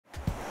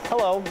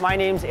Hello, my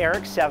name's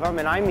Eric Sevum,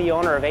 and I'm the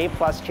owner of A+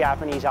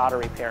 Japanese Auto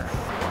Repair.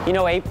 You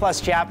know, A+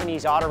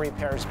 Japanese Auto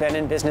Repair has been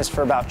in business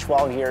for about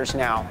 12 years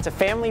now. It's a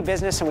family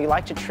business, and we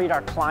like to treat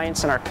our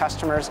clients and our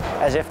customers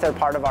as if they're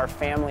part of our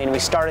family, and we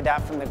started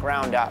that from the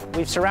ground up.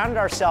 We've surrounded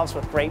ourselves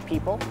with great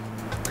people,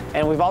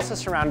 and we've also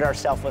surrounded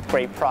ourselves with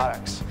great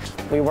products.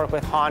 We work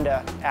with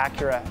Honda,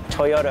 Acura,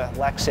 Toyota,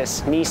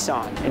 Lexus,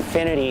 Nissan,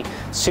 Infiniti,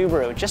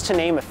 Subaru, just to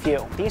name a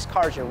few. These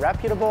cars are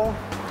reputable,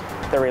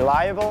 they're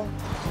reliable,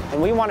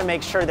 and we want to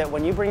make sure that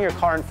when you bring your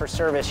car in for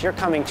service, you're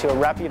coming to a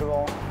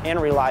reputable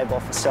and reliable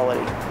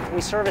facility.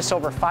 We service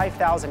over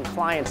 5,000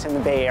 clients in the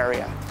Bay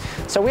Area.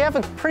 So we have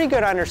a pretty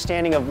good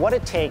understanding of what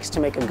it takes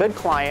to make a good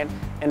client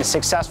and a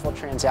successful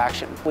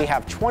transaction. We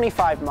have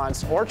 25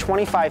 months or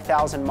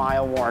 25,000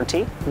 mile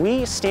warranty.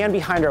 We stand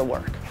behind our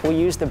work. We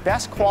use the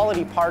best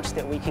quality parts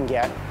that we can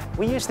get.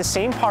 We use the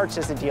same parts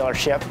as the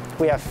dealership.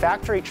 We have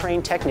factory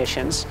trained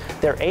technicians.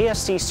 They're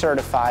ASC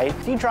certified.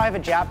 If you drive a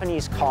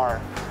Japanese car,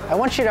 I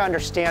want you to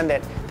understand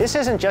that this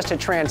isn't just a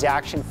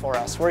transaction for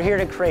us. We're here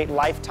to create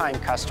lifetime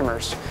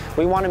customers.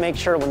 We want to make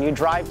sure when you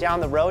drive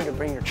down the road to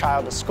bring your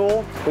child to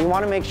school, we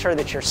want to make sure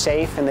that you're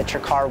safe and that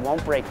your car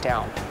won't break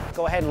down.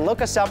 Go ahead and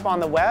look us up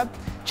on the web,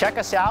 check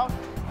us out,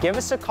 give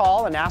us a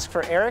call and ask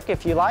for Eric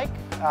if you like.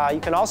 You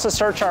can also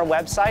search our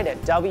website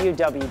at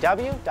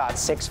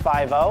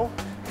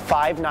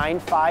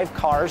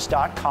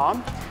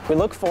www.650-595cars.com. We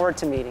look forward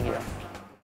to meeting you.